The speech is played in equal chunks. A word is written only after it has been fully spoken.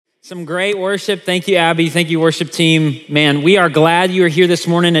Some great worship. Thank you, Abby. Thank you, worship team. Man, we are glad you are here this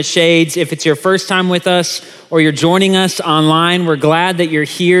morning at Shades. If it's your first time with us or you're joining us online, we're glad that you're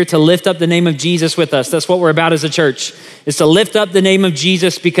here to lift up the name of Jesus with us. That's what we're about as a church, is to lift up the name of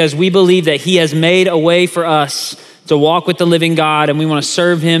Jesus because we believe that he has made a way for us to walk with the living God, and we want to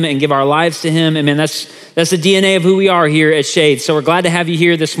serve him and give our lives to him. And man, that's the DNA of who we are here at Shades. So we're glad to have you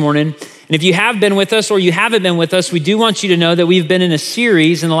here this morning. And if you have been with us or you haven't been with us, we do want you to know that we've been in a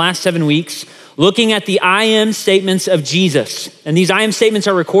series in the last 7 weeks looking at the I am statements of Jesus. And these I am statements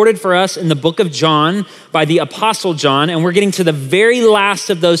are recorded for us in the book of John by the Apostle John. And we're getting to the very last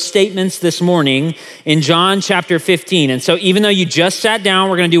of those statements this morning in John chapter 15. And so even though you just sat down,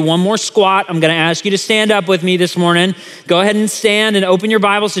 we're going to do one more squat. I'm going to ask you to stand up with me this morning. Go ahead and stand and open your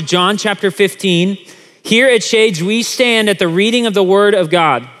Bibles to John chapter 15. Here at Shades, we stand at the reading of the word of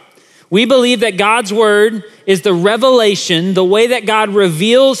God. We believe that God's word is the revelation, the way that God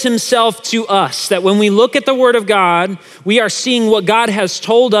reveals himself to us. That when we look at the word of God, we are seeing what God has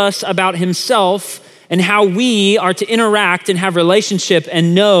told us about himself and how we are to interact and have relationship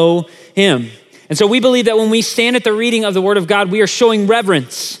and know him. And so we believe that when we stand at the reading of the word of God, we are showing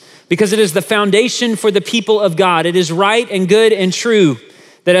reverence because it is the foundation for the people of God. It is right and good and true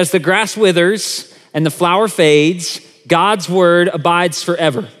that as the grass withers and the flower fades, God's word abides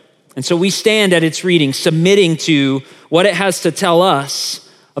forever. And so we stand at its reading, submitting to what it has to tell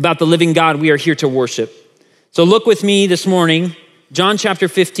us about the living God we are here to worship. So look with me this morning, John chapter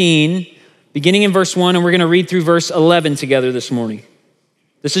 15, beginning in verse 1, and we're going to read through verse 11 together this morning.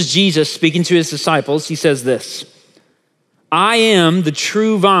 This is Jesus speaking to his disciples. He says this, I am the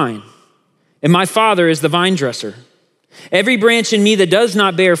true vine, and my Father is the vine dresser. Every branch in me that does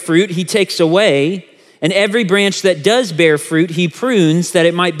not bear fruit, he takes away, and every branch that does bear fruit, he prunes that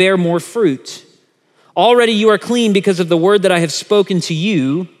it might bear more fruit. Already you are clean because of the word that I have spoken to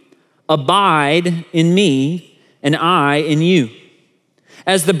you. Abide in me, and I in you.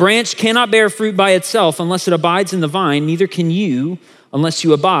 As the branch cannot bear fruit by itself unless it abides in the vine, neither can you unless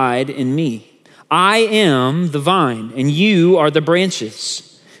you abide in me. I am the vine, and you are the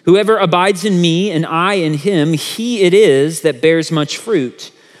branches. Whoever abides in me and I in him, he it is that bears much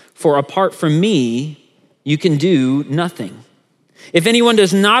fruit. For apart from me, you can do nothing. If anyone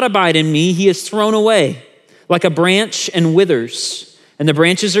does not abide in me, he is thrown away like a branch and withers, and the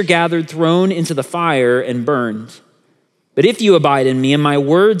branches are gathered, thrown into the fire and burned. But if you abide in me and my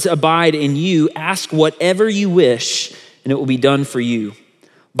words abide in you, ask whatever you wish, and it will be done for you.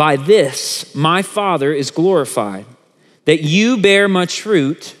 By this, my Father is glorified, that you bear much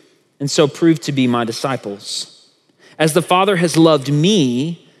fruit and so prove to be my disciples. As the Father has loved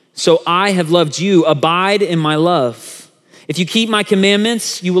me, so I have loved you. Abide in my love. If you keep my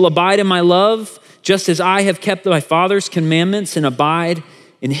commandments, you will abide in my love, just as I have kept my Father's commandments and abide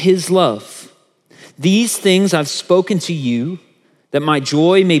in his love. These things I've spoken to you, that my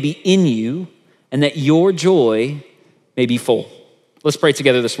joy may be in you and that your joy may be full. Let's pray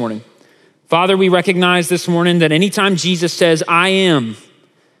together this morning. Father, we recognize this morning that anytime Jesus says, I am,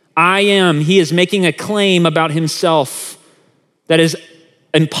 he is making a claim about himself that is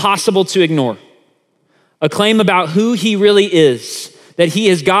impossible to ignore. A claim about who he really is, that he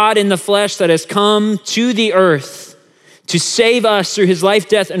is God in the flesh that has come to the earth to save us through his life,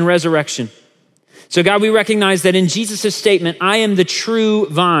 death, and resurrection. So God, we recognize that in Jesus' statement, I am the true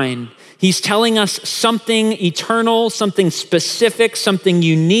vine, he's telling us something eternal, something specific, something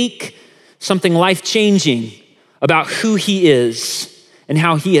unique, something life-changing about who he is and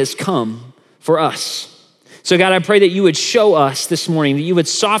how he has come for us. So God, I pray that you would show us this morning, that you would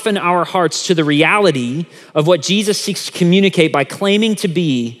soften our hearts to the reality of what Jesus seeks to communicate by claiming to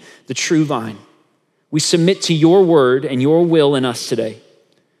be the true vine. We submit to your word and your will in us today.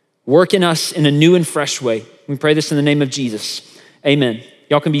 Work in us in a new and fresh way. We pray this in the name of Jesus. Amen.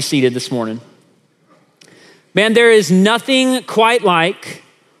 Y'all can be seated this morning. Man, there is nothing quite like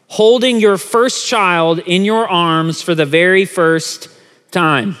holding your first child in your arms for the very first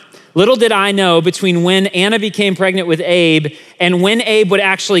time. Little did I know, between when Anna became pregnant with Abe and when Abe would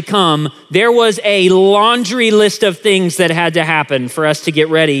actually come, there was a laundry list of things that had to happen for us to get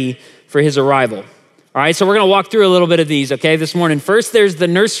ready for his arrival. All right, so we're gonna walk through a little bit of these, okay, this morning. First, there's the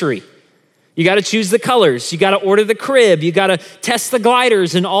nursery. You gotta choose the colors. You gotta order the crib. You gotta test the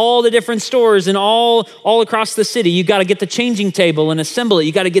gliders in all the different stores and all across the city. You gotta get the changing table and assemble it.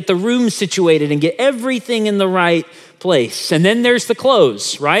 You gotta get the room situated and get everything in the right place. And then there's the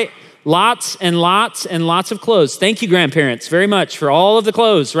clothes, right? Lots and lots and lots of clothes. Thank you, grandparents, very much for all of the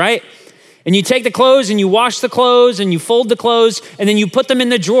clothes, right? And you take the clothes and you wash the clothes and you fold the clothes and then you put them in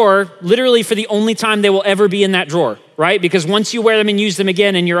the drawer, literally for the only time they will ever be in that drawer, right? Because once you wear them and use them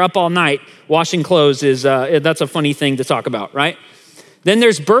again and you're up all night, washing clothes is, that's a funny thing to talk about, right? Then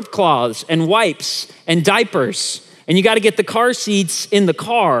there's burp cloths and wipes and diapers, and you gotta get the car seats in the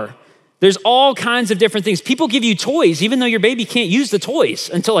car. There's all kinds of different things. People give you toys, even though your baby can't use the toys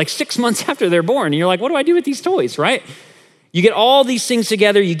until like 6 months after they're born. And you're like, what do I do with these toys, right? You get all these things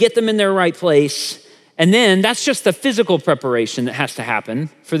together, you get them in their right place, and then that's just the physical preparation that has to happen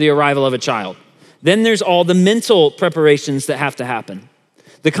for the arrival of a child. Then there's all the mental preparations that have to happen.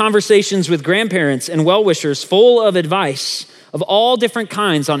 The conversations with grandparents and well-wishers full of advice of all different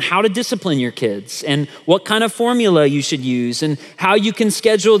kinds on how to discipline your kids and what kind of formula you should use and how you can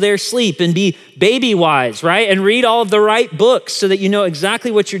schedule their sleep and be baby wise, right? And read all of the right books so that you know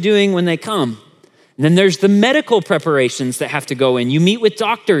exactly what you're doing when they come. And then there's the medical preparations that have to go in. You meet with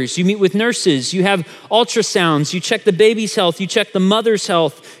doctors, you meet with nurses, you have ultrasounds, you check the baby's health, you check the mother's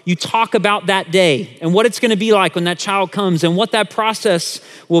health, you talk about that day and what it's gonna be like when that child comes and what that process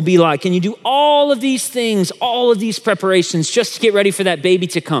will be like. And you do all of these things, all of these preparations just to get ready for that baby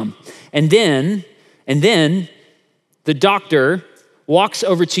to come. And then the doctor walks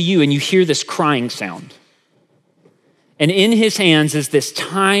over to you and you hear this crying sound. And in his hands is this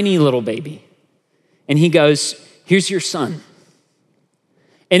tiny little baby. And he goes, here's your son.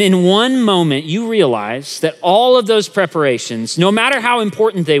 And in one moment, you realize that all of those preparations, no matter how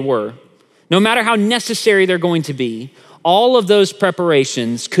important they were, no matter how necessary they're going to be, all of those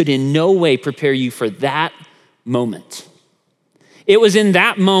preparations could in no way prepare you for that moment. It was in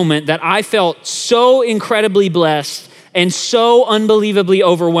that moment that I felt so incredibly blessed and so unbelievably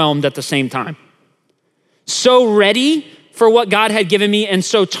overwhelmed at the same time. So ready for what God had given me and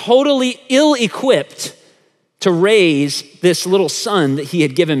so totally ill-equipped to raise this little son that he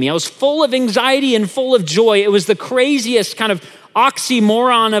had given me. I was full of anxiety and full of joy. It was the craziest kind of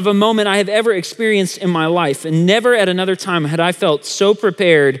oxymoron of a moment I have ever experienced in my life. And never at another time had I felt so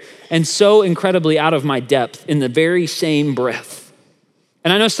prepared and so incredibly out of my depth in the very same breath.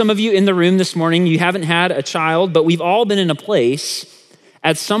 And I know some of you in the room this morning, you haven't had a child, but we've all been in a place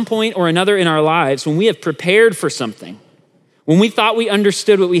at some point or another in our lives when we have prepared for something, when we thought we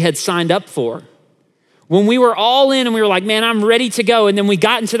understood what we had signed up for, when we were all in and we were like, man, I'm ready to go. And then we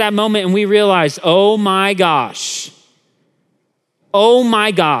got into that moment and we realized, oh my gosh,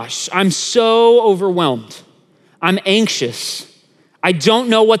 I'm so overwhelmed. I'm anxious. I don't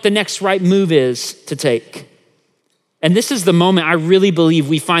know what the next right move is to take. And this is the moment I really believe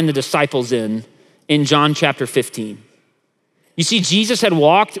we find the disciples in John chapter 15. You see, Jesus had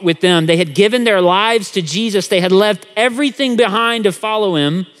walked with them. They had given their lives to Jesus. They had left everything behind to follow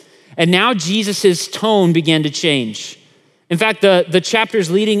him. And now Jesus' tone began to change. In fact, the chapters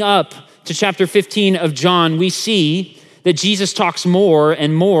leading up to chapter 15 of John, we see that Jesus talks more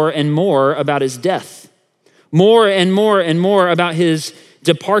and more and more about his death, more and more and more about his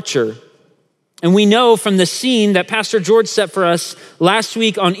departure. And we know from the scene that Pastor George set for us last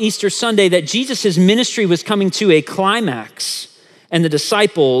week on Easter Sunday that Jesus' ministry was coming to a climax, and the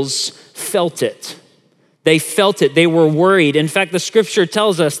disciples felt it. They felt it. They were worried. In fact, the scripture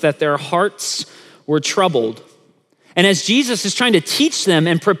tells us that their hearts were troubled. And as Jesus is trying to teach them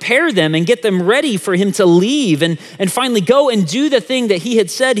and prepare them and get them ready for him to leave and finally go and do the thing that he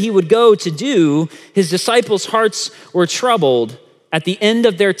had said he would go to do, his disciples' hearts were troubled at the end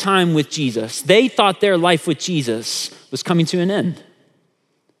of their time with Jesus. They thought their life with Jesus was coming to an end.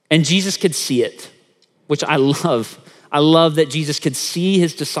 And Jesus could see it, which I love. I love that Jesus could see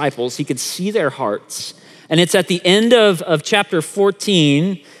his disciples. He could see their hearts. And it's at the end of chapter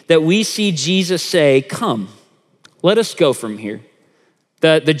 14 that we see Jesus say, come, let us go from here.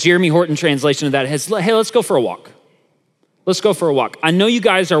 The Jeremy Horton translation of that has, hey, let's go for a walk. Let's go for a walk. I know you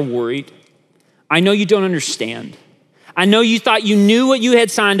guys are worried. I know you don't understand. I know you thought you knew what you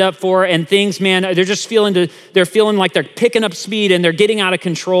had signed up for and things, man, they're feeling like they're picking up speed and they're getting out of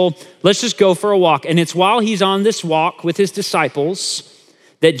control. Let's just go for a walk. And it's while he's on this walk with his disciples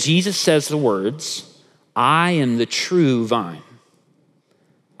that Jesus says the words, I am the true vine.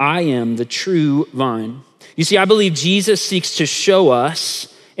 I am the true vine. You see, I believe Jesus seeks to show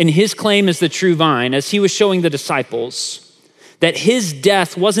us in his claim as the true vine, as he was showing the disciples, that his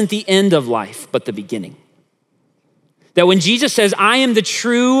death wasn't the end of life, but the beginning. That when Jesus says, I am the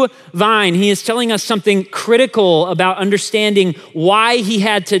true vine, he is telling us something critical about understanding why he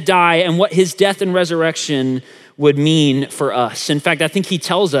had to die and what his death and resurrection would mean for us. In fact, I think he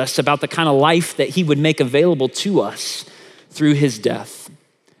tells us about the kind of life that he would make available to us through his death.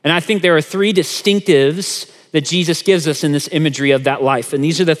 And I think there are three distinctives that Jesus gives us in this imagery of that life. And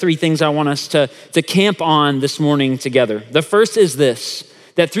these are the three things I want us to camp on this morning together. The first is this,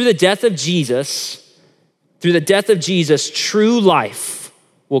 that through the death of Jesus, Through the death of Jesus, true life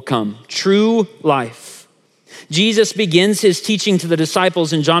will come. True life. Jesus begins his teaching to the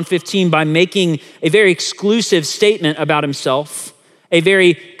disciples in John 15 by making a very exclusive statement about himself, a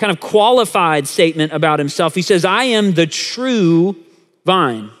very kind of qualified statement about himself. He says, I am the true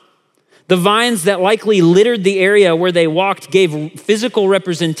vine. The vines that likely littered the area where they walked gave physical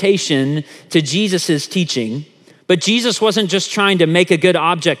representation to Jesus's teaching, but Jesus wasn't just trying to make a good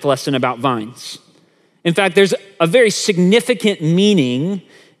object lesson about vines. In fact, there's a very significant meaning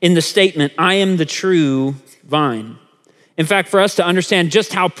in the statement, I am the true vine. In fact, for us to understand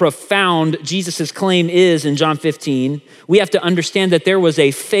just how profound Jesus's claim is in John 15, we have to understand that there was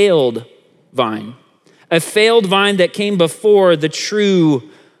a failed vine that came before the true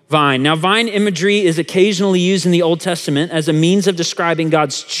vine. Now, vine imagery is occasionally used in the Old Testament as a means of describing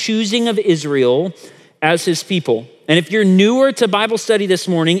God's choosing of Israel as his people. And if you're newer to Bible study this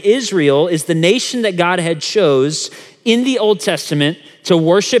morning, Israel is the nation that God had chose in the Old Testament to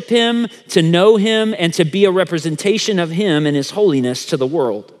worship him, to know him, and to be a representation of him and his holiness to the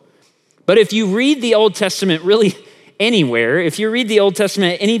world. But if you read the Old Testament really anywhere, if you read the Old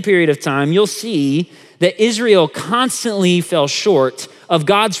Testament at any period of time, you'll see that Israel constantly fell short of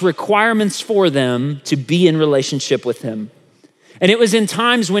God's requirements for them to be in relationship with him. And it was in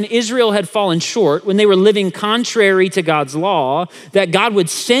times when Israel had fallen short, when they were living contrary to God's law, that God would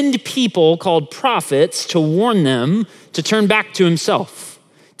send people called prophets to warn them to turn back to himself,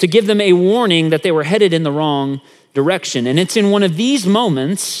 to give them a warning that they were headed in the wrong direction. And it's in one of these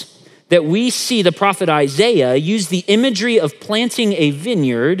moments that we see the prophet Isaiah use the imagery of planting a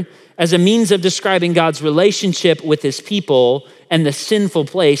vineyard as a means of describing God's relationship with his people and the sinful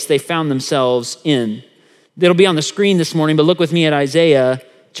place they found themselves in. It'll be on the screen this morning, but look with me at Isaiah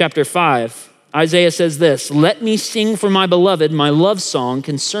chapter 5. Isaiah says this, "Let me sing for my beloved my love song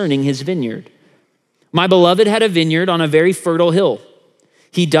concerning his vineyard. My beloved had a vineyard on a very fertile hill.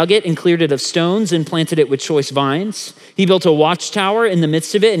 He dug it and cleared it of stones and planted it with choice vines. He built a watchtower in the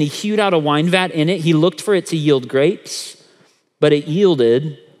midst of it, and he hewed out a wine vat in it. He looked for it to yield grapes, but it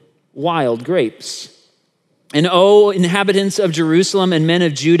yielded wild grapes. And O inhabitants of Jerusalem and men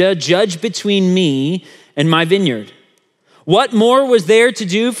of Judah, judge between me and my vineyard. What more was there to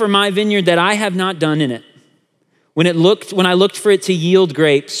do for my vineyard that I have not done in it? When I looked for it to yield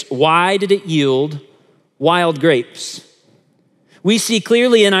grapes, why did it yield wild grapes?" We see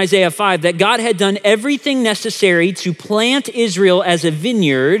clearly in Isaiah 5 that God had done everything necessary to plant Israel as a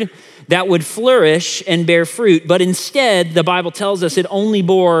vineyard that would flourish and bear fruit, but instead, the Bible tells us it only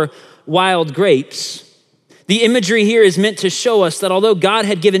bore wild grapes. The imagery here is meant to show us that although God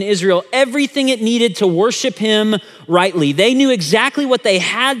had given Israel everything it needed to worship him rightly, they knew exactly what they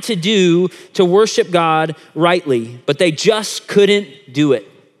had to do to worship God rightly, but they just couldn't do it.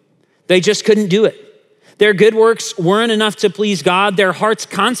 They just couldn't do it. Their good works weren't enough to please God. Their hearts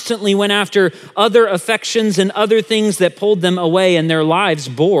constantly went after other affections and other things that pulled them away, and their lives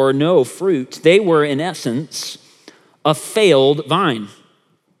bore no fruit. They were, in essence, a failed vine.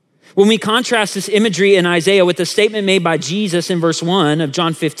 When we contrast this imagery in Isaiah with the statement made by Jesus in verse 1 of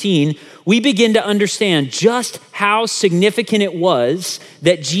John 15, we begin to understand just how significant it was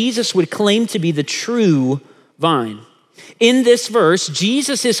that Jesus would claim to be the true vine. In this verse,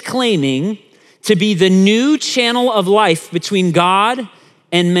 Jesus is claiming to be the new channel of life between God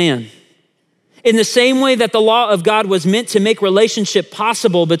and man. In the same way that the law of God was meant to make relationship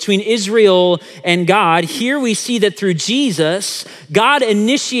possible between Israel and God, here we see that through Jesus, God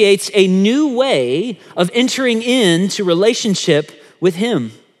initiates a new way of entering into relationship with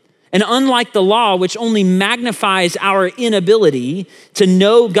him. And unlike the law, which only magnifies our inability to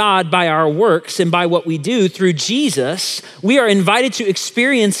know God by our works and by what we do, through Jesus, we are invited to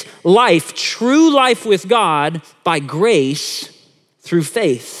experience life, true life with God by grace through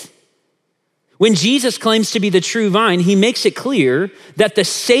faith. When Jesus claims to be the true vine, he makes it clear that the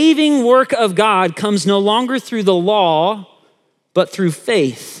saving work of God comes no longer through the law, but through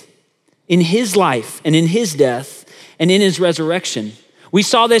faith in his life and in his death and in his resurrection. We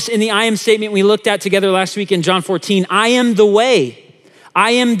saw this in the I am statement we looked at together last week in John 14. I am the way.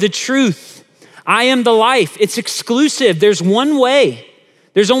 I am the truth. I am the life. It's exclusive. There's one way.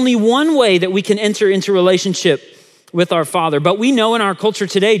 There's only one way that we can enter into relationship with our Father. But we know in our culture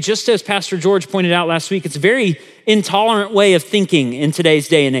today, just as Pastor George pointed out last week, it's a very intolerant way of thinking in today's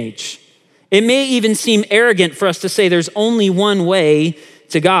day and age. It may even seem arrogant for us to say there's only one way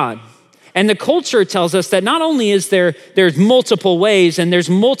to God. And the culture tells us that not only is there's multiple ways and there's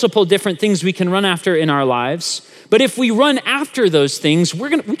multiple different things we can run after in our lives, but if we run after those things,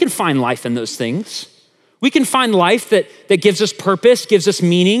 we can find life in those things. We can find life that gives us purpose, gives us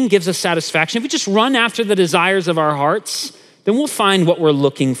meaning, gives us satisfaction. If we just run after the desires of our hearts, then we'll find what we're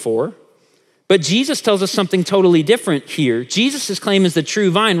looking for. But Jesus tells us something totally different here. Jesus' claim as the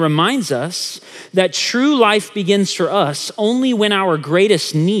true vine reminds us that true life begins for us only when our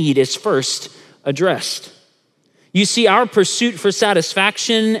greatest need is first addressed. You see, our pursuit for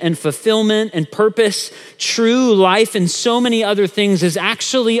satisfaction and fulfillment and purpose, true life, and so many other things is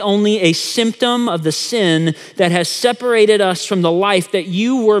actually only a symptom of the sin that has separated us from the life that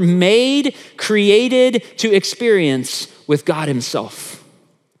you were made, created to experience with God Himself.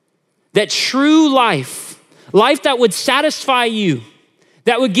 That true life that would satisfy you,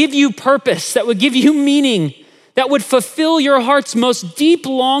 that would give you purpose, that would give you meaning, that would fulfill your heart's most deep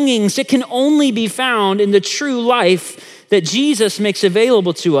longings, it can only be found in the true life that Jesus makes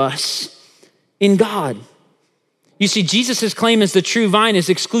available to us in God. You see, Jesus' claim as the true vine is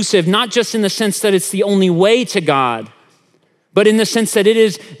exclusive, not just in the sense that it's the only way to God, but in the sense that it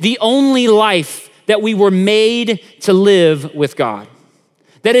is the only life that we were made to live with God.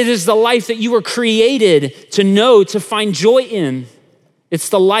 That it is the life that you were created to know, to find joy in. It's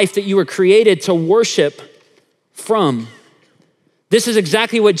the life that you were created to worship from. This is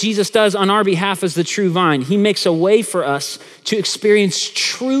exactly what Jesus does on our behalf as the true vine. He makes a way for us to experience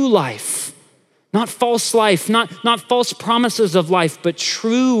true life, not false life, not false promises of life, but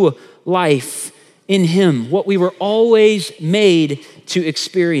true life in Him, what we were always made to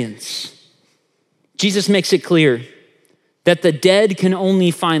experience. Jesus makes it clear that the dead can only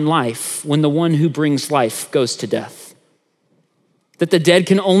find life when the one who brings life goes to death. That the dead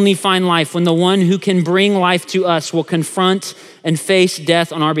can only find life when the one who can bring life to us will confront and face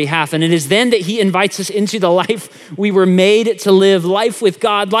death on our behalf. And it is then that He invites us into the life we were made to live, life with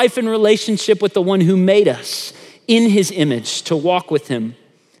God, life in relationship with the one who made us in His image, to walk with Him.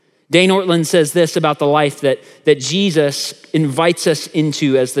 Dane Ortland says this about the life that Jesus invites us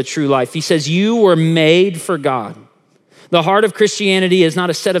into as the true life. He says, "You were made for God. The heart of Christianity is not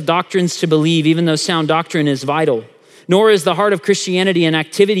a set of doctrines to believe, even though sound doctrine is vital. Nor is the heart of Christianity an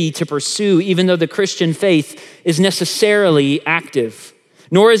activity to pursue, even though the Christian faith is necessarily active.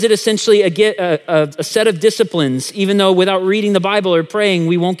 Nor is it essentially a set of disciplines, even though without reading the Bible or praying,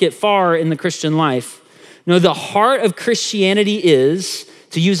 we won't get far in the Christian life. No, the heart of Christianity is,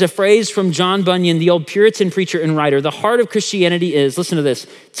 to use a phrase from John Bunyan, the old Puritan preacher and writer, the heart of Christianity is, listen to this,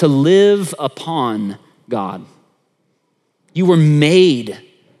 to live upon God. You were made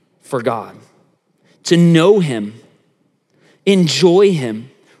for God, to know Him, enjoy Him,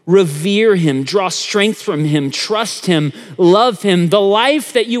 revere Him, draw strength from Him, trust Him, love Him. The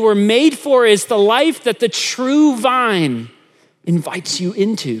life that you were made for is the life that the true vine invites you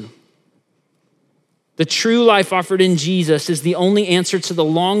into. The true life offered in Jesus is the only answer to the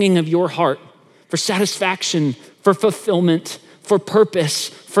longing of your heart for satisfaction, for fulfillment, for purpose,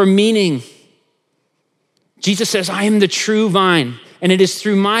 for meaning. Jesus says, I am the true vine, and it is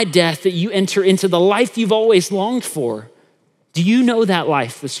through my death that you enter into the life you've always longed for. Do you know that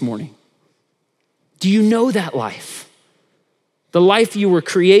life this morning? Do you know that life? The life you were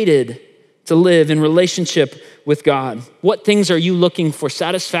created to live in relationship with God. What things are you looking for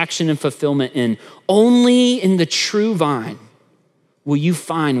satisfaction and fulfillment in? Only in the true vine will you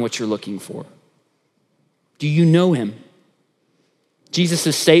find what you're looking for. Do you know Him?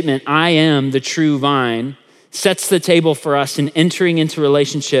 Jesus' statement, I am the true vine, sets the table for us in entering into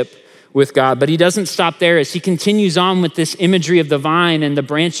relationship with God. But He doesn't stop there. As He continues on with this imagery of the vine and the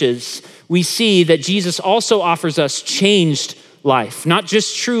branches, we see that Jesus also offers us changed life, not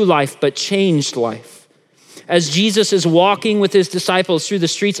just true life, but changed life. As Jesus is walking with His disciples through the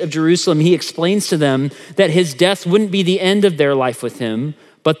streets of Jerusalem, He explains to them that His death wouldn't be the end of their life with Him,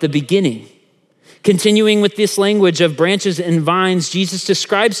 but the beginning. Continuing with this language of branches and vines, Jesus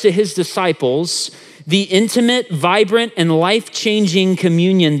describes to His disciples the intimate, vibrant, and life-changing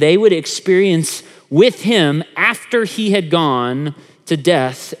communion they would experience with Him after He had gone to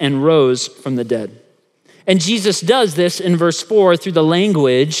death and rose from the dead. And Jesus does this in verse 4 through the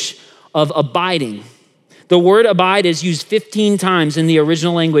language of abiding. The word abide is used 15 times in the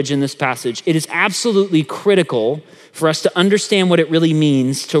original language in this passage. It is absolutely critical for us to understand what it really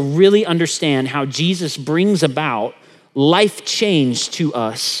means, to really understand how Jesus brings about life change to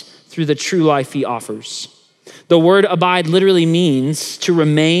us through the true life He offers. The word abide literally means to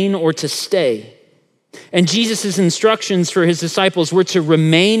remain or to stay. And Jesus' instructions for His disciples were to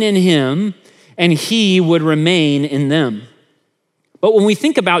remain in Him and He would remain in them. But when we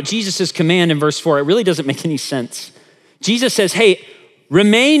think about Jesus' command in verse 4, it really doesn't make any sense. Jesus says, hey,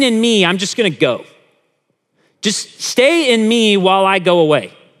 remain in me, I'm just gonna go. Just stay in me while I go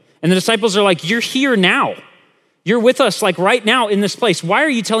away. And the disciples are like, you're here now. You're with us like right now in this place. Why are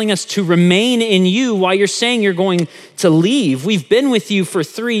you telling us to remain in you while you're saying you're going to leave? We've been with you for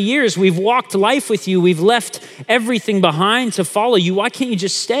 3 years. We've walked life with you. We've left everything behind to follow you. Why can't you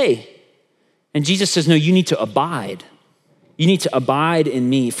just stay? And Jesus says, no, you need to abide. You need to abide in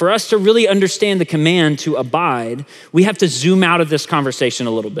me. For us to really understand the command to abide, we have to zoom out of this conversation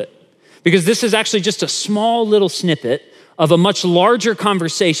a little bit, because this is actually just a small little snippet of a much larger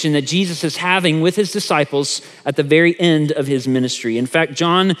conversation that Jesus is having with his disciples at the very end of his ministry. In fact,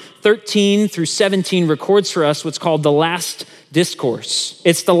 John 13 through 17 records for us what's called the last discourse.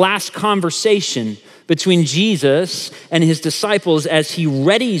 It's the last conversation between Jesus and his disciples as he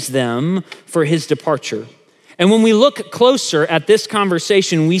readies them for his departure. And when we look closer at this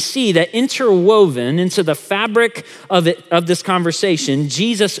conversation, we see that interwoven into the fabric of this conversation,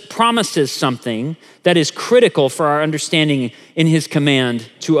 Jesus promises something that is critical for our understanding in his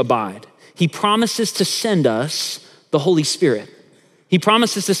command to abide. He promises to send us the Holy Spirit. He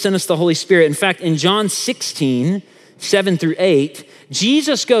promises to send us the Holy Spirit. In fact, in John 16, 7 through 8,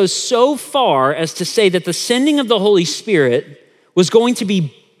 Jesus goes so far as to say that the sending of the Holy Spirit was going to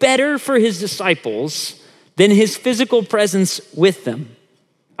be better for his disciples than his physical presence with them.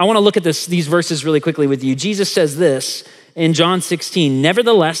 I want to look at these verses really quickly with you. Jesus says this in John 16,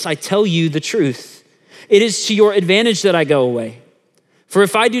 nevertheless, I tell you the truth. It is to your advantage that I go away. For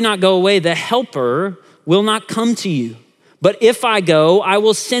if I do not go away, the helper will not come to you. But if I go, I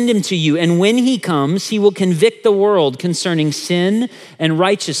will send him to you. And when he comes, he will convict the world concerning sin and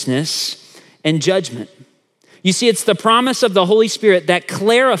righteousness and judgment. You see, it's the promise of the Holy Spirit that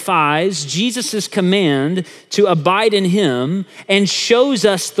clarifies Jesus' command to abide in him and shows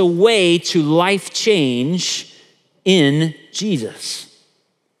us the way to life change in Jesus.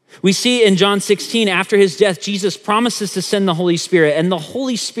 We see in John 16, after his death, Jesus promises to send the Holy Spirit, and the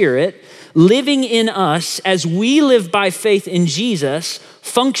Holy Spirit living in us as we live by faith in Jesus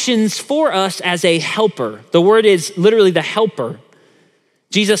functions for us as a helper. The word is literally the helper.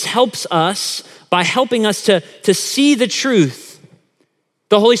 Jesus helps us by helping us to see the truth.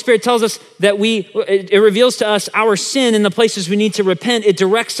 The Holy Spirit tells us that it reveals to us our sin in the places we need to repent. It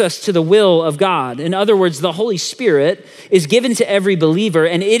directs us to the will of God. In other words, the Holy Spirit is given to every believer,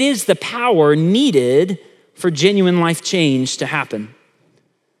 and it is the power needed for genuine life change to happen.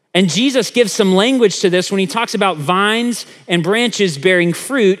 And Jesus gives some language to this when he talks about vines and branches bearing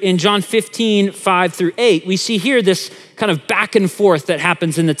fruit in John 15, 5 through 8. We see here this kind of back and forth that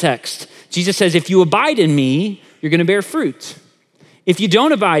happens in the text. Jesus says, if you abide in me, you're gonna bear fruit. If you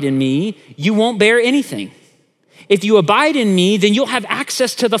don't abide in me, you won't bear anything. If you abide in me, then you'll have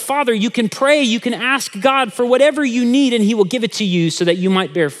access to the Father. You can pray, you can ask God for whatever you need, and he will give it to you so that you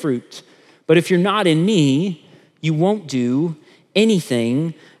might bear fruit. But if you're not in me, you won't do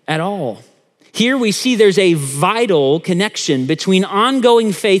anything at all. Here we see there's a vital connection between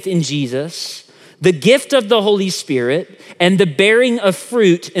ongoing faith in Jesus, the gift of the Holy Spirit, and the bearing of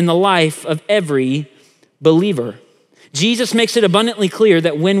fruit in the life of every believer. Jesus makes it abundantly clear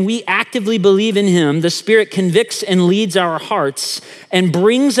that when we actively believe in him, the Spirit convicts and leads our hearts and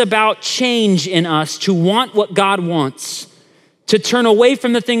brings about change in us to want what God wants, to turn away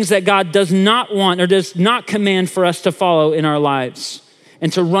from the things that God does not want or does not command for us to follow in our lives,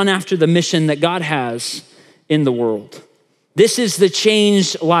 and to run after the mission that God has in the world. This is the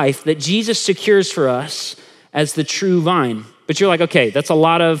changed life that Jesus secures for us as the true vine. But you're like, okay, that's a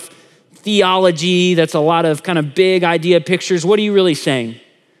lot of theology, that's a lot of kind of big idea pictures. What are you really saying?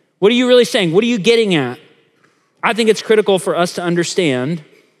 What are you really saying? What are you getting at? I think it's critical for us to understand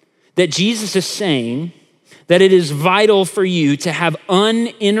that Jesus is saying that it is vital for you to have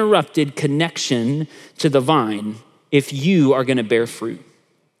uninterrupted connection to the vine if you are gonna bear fruit.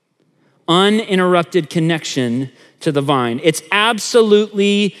 Uninterrupted connection to the vine. It's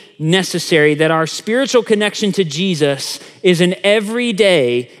absolutely necessary that our spiritual connection to Jesus is an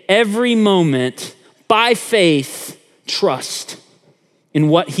everyday, every moment, by faith, trust in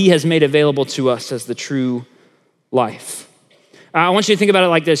what he has made available to us as the true life. I want you to think about it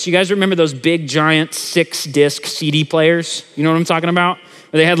like this. You guys remember those big, giant 6-disc CD players? You know what I'm talking about?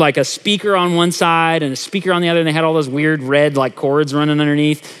 Where they had like a speaker on one side and a speaker on the other, and they had all those weird red like chords running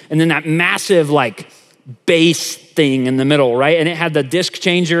underneath, and then that massive like bass thing in the middle, right? And it had the disc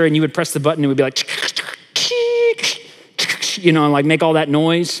changer, and you would press the button, and it would be like, you know, and like make all that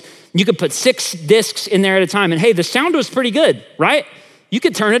noise. You could put 6 discs in there at a time, and hey, the sound was pretty good, right? You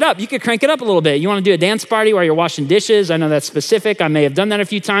could turn it up. You could crank it up a little bit. You want to do a dance party while you're washing dishes? I know that's specific. I may have done that a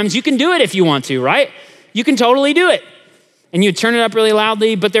few times. You can do it if you want to, right? You can totally do it. And you turn it up really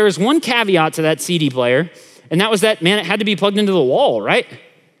loudly, but there was one caveat to that CD player, and that was that, man, it had to be plugged into the wall, right?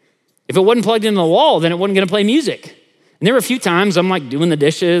 If it wasn't plugged into the wall, then it wasn't gonna play music. And there were a few times I'm like doing the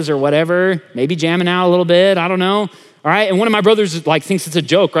dishes or whatever, maybe jamming out a little bit, I don't know. All right, and one of my brothers like thinks it's a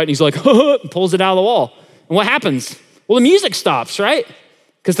joke, right? And he's like, and pulls it out of the wall. And what happens? Well, the music stops, right?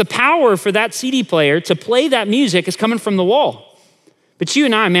 Because the power for that CD player to play that music is coming from the wall. But you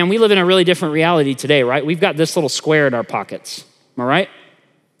and I, man, we live in a really different reality today, right? We've got this little square in our pockets, am I right?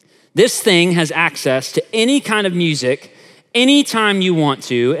 This thing has access to any kind of music anytime you want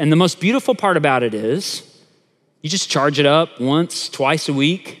to. And the most beautiful part about it is you just charge it up once, twice a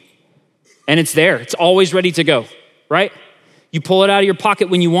week, and it's there. It's always ready to go, right? You pull it out of your pocket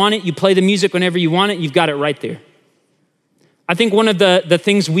when you want it. You play the music whenever you want it. You've got it right there. I think one of the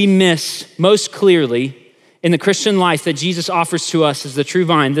things we miss most clearly in the Christian life that Jesus offers to us as the true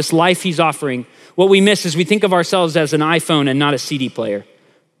vine, this life he's offering, what we miss is we think of ourselves as an iPhone and not a CD player.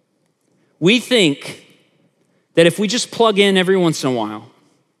 We think that if we just plug in every once in a while,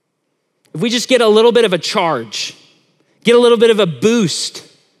 if we just get a little bit of a charge, get a little bit of a boost,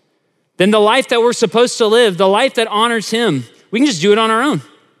 then the life that we're supposed to live, the life that honors him, we can just do it on our own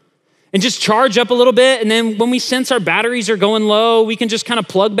and just charge up a little bit. And then when we sense our batteries are going low, we can just kind of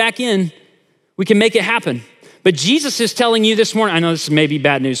plug back in. We can make it happen. But Jesus is telling you this morning, I know this may be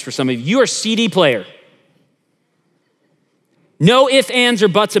bad news for some of you, you are a CD player. No ifs, ands, or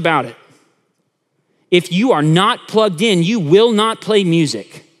buts about it. If you are not plugged in, you will not play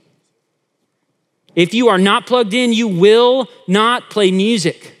music. If you are not plugged in, you will not play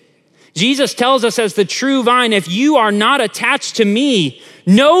music. Jesus tells us as the true vine, if you are not attached to me,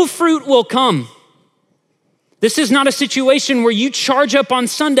 no fruit will come. This is not a situation where you charge up on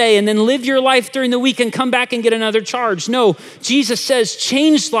Sunday and then live your life during the week and come back and get another charge. No, Jesus says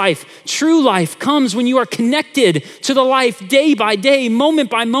changed life, true life comes when you are connected to the life day by day,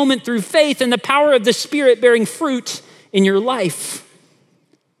 moment by moment through faith and the power of the Spirit bearing fruit in your life.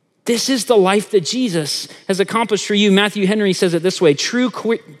 This is the life that Jesus has accomplished for you. Matthew Henry says it this way, true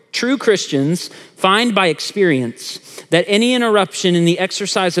Christians find by experience that any interruption in the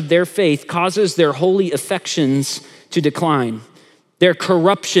exercise of their faith causes their holy affections to decline, their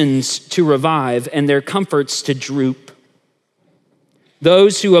corruptions to revive, and their comforts to droop.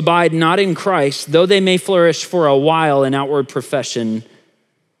 Those who abide not in Christ, though they may flourish for a while in outward profession,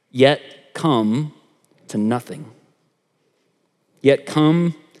 yet come to nothing. Yet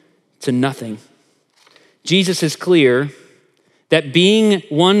come to nothing. Jesus is clear that being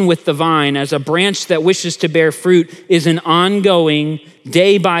one with the vine as a branch that wishes to bear fruit is an ongoing,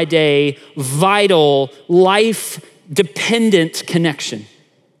 day by day, vital, life-dependent connection.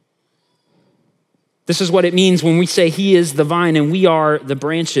 This is what it means when we say he is the vine and we are the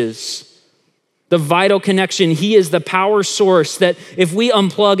branches. The vital connection, he is the power source that if we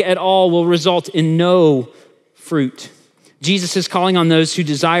unplug at all will result in no fruit. Jesus is calling on those who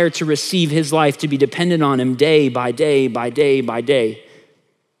desire to receive his life to be dependent on him day by day by day by day.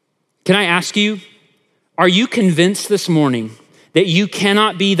 Can I ask you, are you convinced this morning that you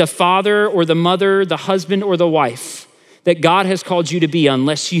cannot be the father or the mother, the husband or the wife that God has called you to be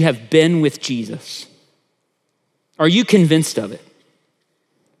unless you have been with Jesus? Are you convinced of it?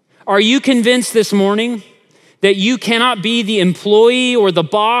 Are you convinced this morning that you cannot be the employee or the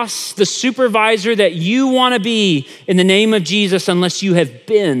boss, the supervisor that you want to be in the name of Jesus unless you have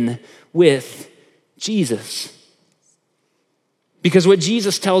been with Jesus? Because what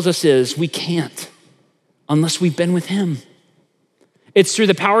Jesus tells us is we can't unless we've been with him. It's through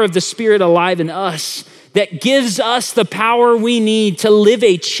the power of the Spirit alive in us that gives us the power we need to live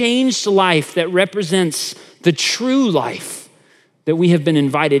a changed life that represents the true life that we have been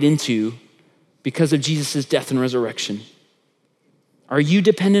invited into because of Jesus' death and resurrection. Are you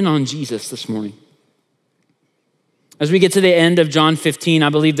dependent on Jesus this morning? As we get to the end of John 15, I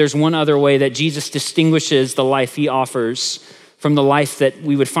believe there's one other way that Jesus distinguishes the life he offers from the life that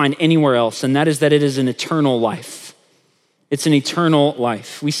we would find anywhere else, and that is that it is an eternal life. It's an eternal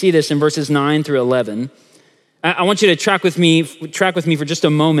life. We see this in verses 9 through 11. I want you to track with me for just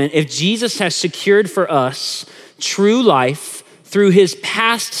a moment. If Jesus has secured for us true life through his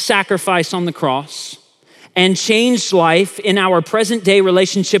past sacrifice on the cross and changed life in our present day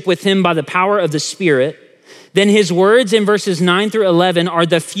relationship with him by the power of the Spirit, then his words in verses 9 through 11 are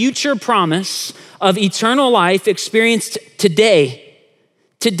the future promise of eternal life experienced today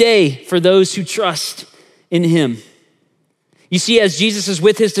for those who trust in him. You see, as Jesus is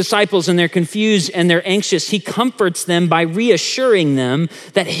with his disciples and they're confused and they're anxious, he comforts them by reassuring them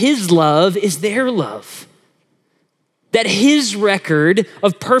that his love is their love. That his record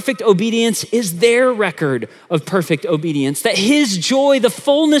of perfect obedience is their record of perfect obedience. That his joy, the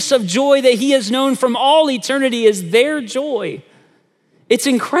fullness of joy that he has known from all eternity is their joy. It's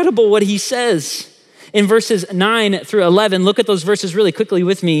incredible what he says. In verses 9 through 11, look at those verses really quickly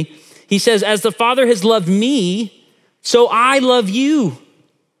with me. He says, as the Father has loved me, so I love you.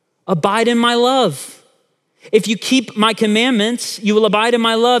 Abide in my love. If you keep my commandments, you will abide in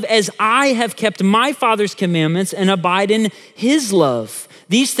my love as I have kept my Father's commandments and abide in his love.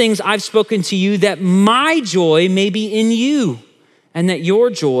 These things I've spoken to you that my joy may be in you and that your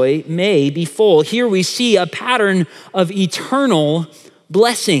joy may be full. Here we see a pattern of eternal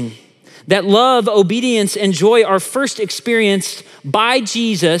blessing. That love, obedience, and joy are first experienced by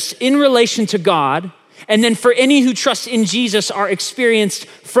Jesus in relation to God, and then for any who trust in Jesus are experienced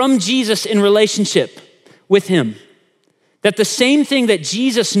from Jesus in relationship with him. That the same thing that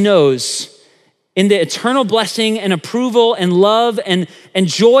Jesus knows in the eternal blessing and approval and love and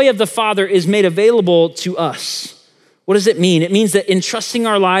joy of the Father is made available to us. What does it mean? It means that in trusting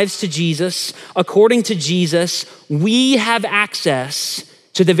our lives to Jesus, according to Jesus, we have access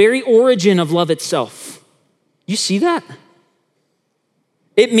to the very origin of love itself. You see that?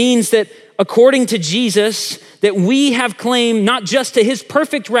 It means that according to Jesus, that we have claim not just to his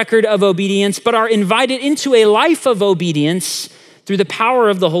perfect record of obedience, but are invited into a life of obedience through the power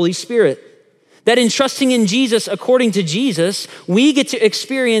of the Holy Spirit. That in trusting in Jesus, according to Jesus, we get to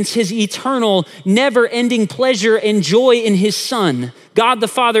experience his eternal, never-ending pleasure and joy in his Son. God the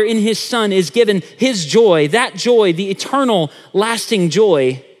Father in his Son is given his joy, that joy, the eternal, lasting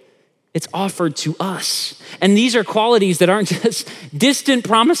joy. It's offered to us. And these are qualities that aren't just distant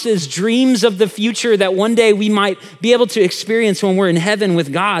promises, dreams of the future that one day we might be able to experience when we're in heaven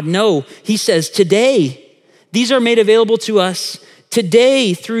with God. No, he says today, these are made available to us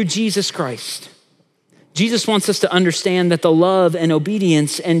today through Jesus Christ. Jesus wants us to understand that the love and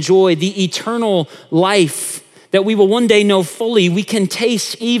obedience and joy, the eternal life that we will one day know fully, we can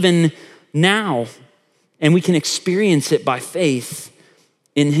taste even now, and we can experience it by faith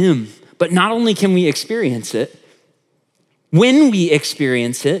in him. But not only can we experience it, when we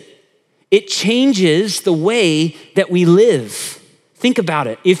experience it, it changes the way that we live. Think about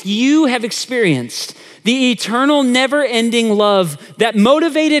it. If you have experienced the eternal, never-ending love that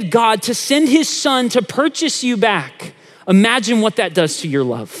motivated God to send his Son to purchase you back, imagine what that does to your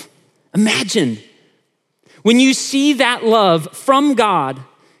love. Imagine. When you see that love from God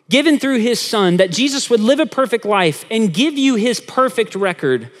given through his Son, that Jesus would live a perfect life and give you his perfect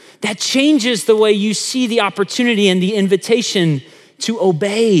record, that changes the way you see the opportunity and the invitation to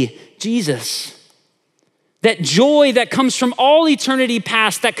obey Jesus. That joy that comes from all eternity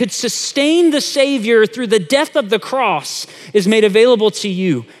past that could sustain the Savior through the death of the cross is made available to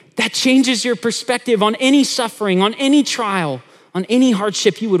you. That changes your perspective on any suffering, on any trial, on any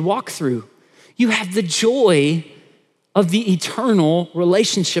hardship you would walk through. You have the joy of the eternal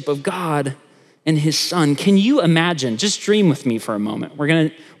relationship of God and his Son. Can you imagine? Just dream with me for a moment. We're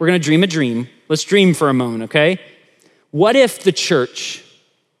gonna dream a dream. Let's dream for a moment, okay? What if the church,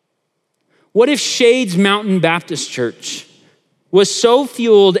 what if Shades Mountain Baptist Church was so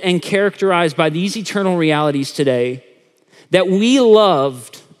fueled and characterized by these eternal realities today that we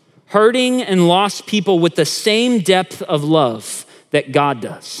loved hurting and lost people with the same depth of love that God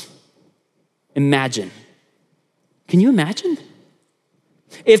does? Imagine. Can you imagine?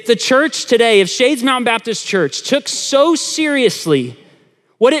 If the church today, if Shades Mountain Baptist Church took so seriously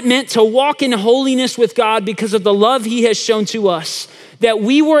what it meant to walk in holiness with God because of the love he has shown to us, that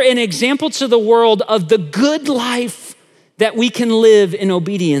we were an example to the world of the good life that we can live in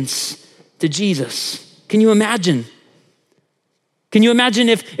obedience to Jesus. Can you imagine? Can you imagine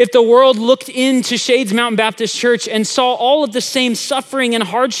if the world looked into Shades Mountain Baptist Church and saw all of the same suffering and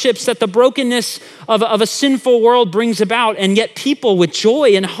hardships that the brokenness of a sinful world brings about, and yet people with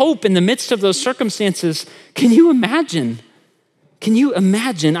joy and hope in the midst of those circumstances? Can you imagine? Can you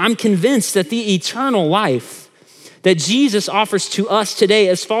imagine? I'm convinced that the eternal life that Jesus offers to us today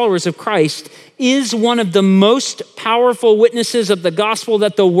as followers of Christ is one of the most powerful witnesses of the gospel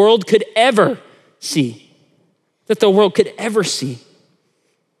that the world could ever see. That the world could ever see.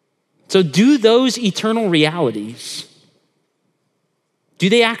 So do those eternal realities, do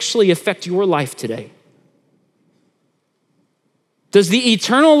they actually affect your life today? Does the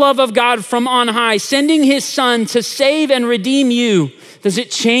eternal love of God from on high, sending his Son to save and redeem you, does it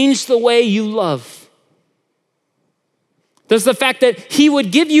change the way you love? Does the fact that he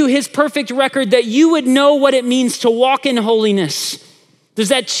would give you his perfect record, that you would know what it means to walk in holiness, does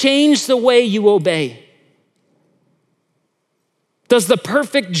that change the way you obey? Does the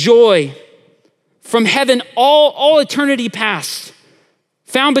perfect joy from heaven, all eternity past,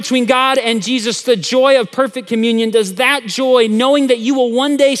 found between God and Jesus, the joy of perfect communion, does that joy, knowing that you will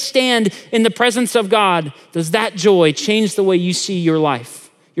one day stand in the presence of God, does that joy change the way you see your life,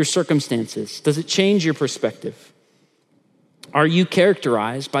 your circumstances? Does it change your perspective? Are you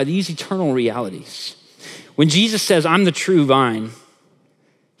characterized by these eternal realities? When Jesus says, I'm the true vine,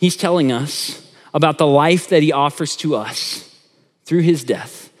 he's telling us about the life that he offers to us through his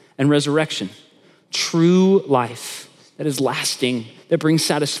death and resurrection. True life that is lasting, that brings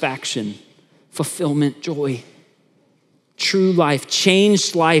satisfaction, fulfillment, joy. True life,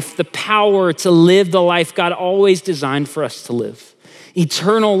 changed life, the power to live the life God always designed for us to live.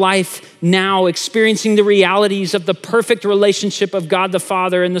 Eternal life now, experiencing the realities of the perfect relationship of God the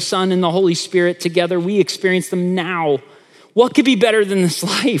Father and the Son and the Holy Spirit together. We experience them now. What could be better than this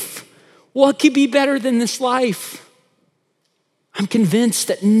life? What could be better than this life? I'm convinced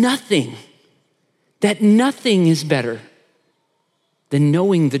that nothing is better than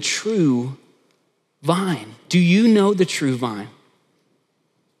knowing the true vine. Do you know the true vine?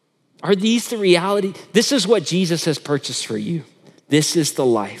 Are these the reality? This is what Jesus has purchased for you. This is the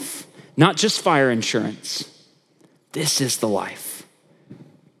life, not just fire insurance. This is the life.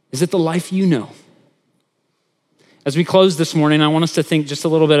 Is it the life you know? As we close this morning, I want us to think just a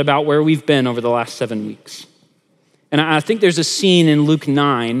little bit about where we've been over the last 7 weeks. And I think there's a scene in Luke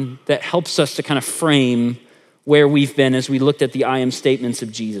 9 that helps us to kind of frame where we've been as we looked at the I am statements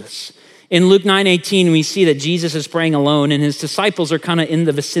of Jesus. In Luke 9:18, we see that Jesus is praying alone and his disciples are kind of in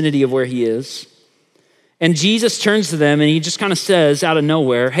the vicinity of where he is. And Jesus turns to them and he just kind of says out of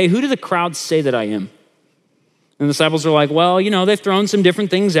nowhere, hey, who do the crowds say that I am? And the disciples are like, well, they've thrown some different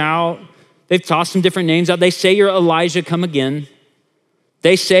things out. They've tossed some different names out. They say you're Elijah come again.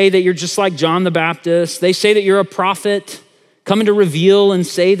 They say that you're just like John the Baptist. They say that you're a prophet coming to reveal and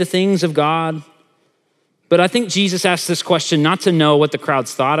say the things of God. But I think Jesus asked this question not to know what the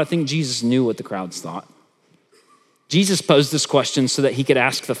crowds thought. I think Jesus knew what the crowds thought. Jesus posed this question so that he could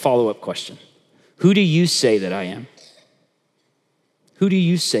ask the follow-up question. Who do you say that I am? Who do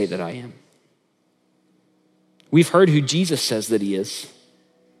you say that I am? We've heard who Jesus says that he is.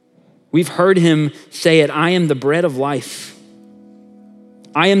 We've heard him say it, I am the bread of life.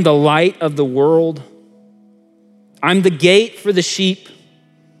 I am the light of the world. I'm the gate for the sheep.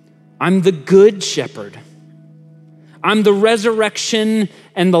 I'm the good shepherd. I'm the resurrection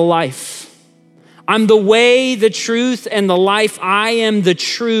and the life. I'm the way, the truth, and the life. I am the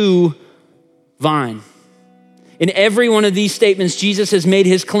true vine. In every one of these statements, Jesus has made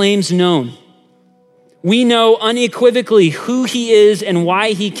his claims known. We know unequivocally who he is and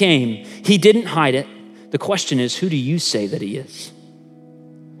why he came. He didn't hide it. The question is, who do you say that he is?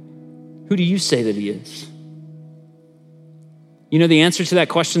 Who do you say that he is? The answer to that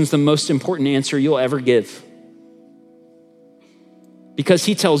question is the most important answer you'll ever give. Because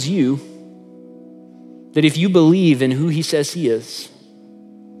he tells you that if you believe in who he says he is,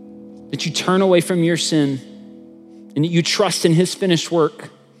 that you turn away from your sin and that you trust in his finished work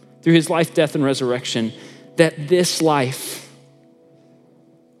through his life, death, and resurrection, that this life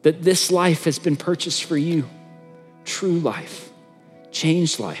has been purchased for you. True life,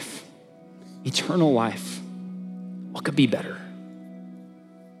 changed life, eternal life. What could be better?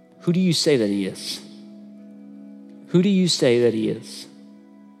 Who do you say that he is? Who do you say that he is?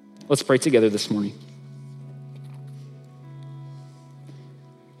 Let's pray together this morning.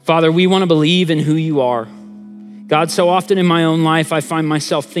 Father, we want to believe in who you are. God, so often in my own life, I find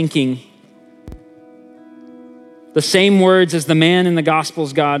myself thinking the same words as the man in the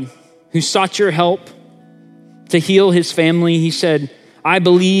Gospels, God, who sought your help to heal his family. He said, I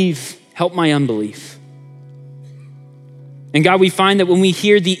believe, help my unbelief. And God, we find that when we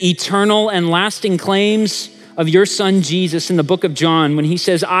hear the eternal and lasting claims of your son, Jesus, in the book of John, when he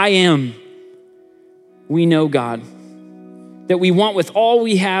says, I am, we know, God, that we want with all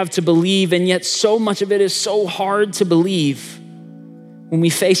we have to believe, and yet so much of it is so hard to believe when we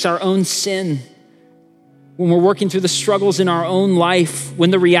face our own sin, when we're working through the struggles in our own life,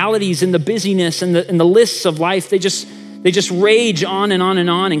 when the realities and the busyness and the lists of life, they just rage on and on and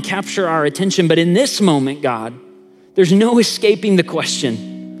on and capture our attention. But in this moment, God, there's no escaping the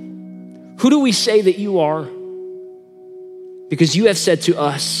question, who do we say that you are? Because you have said to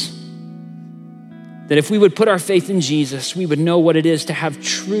us that if we would put our faith in Jesus, we would know what it is to have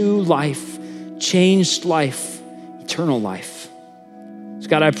true life, changed life, eternal life. So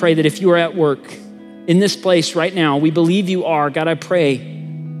God, I pray that if you are at work in this place right now, we believe you are. God, I pray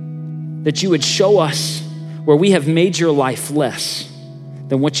that you would show us where we have made your life less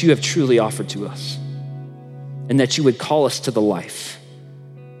than what you have truly offered to us. And that you would call us to the life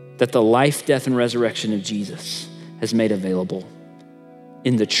that the life, death, and resurrection of Jesus has made available.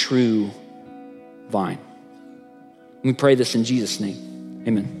 in the true vine. We pray this in Jesus' name.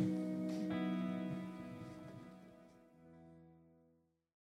 Amen.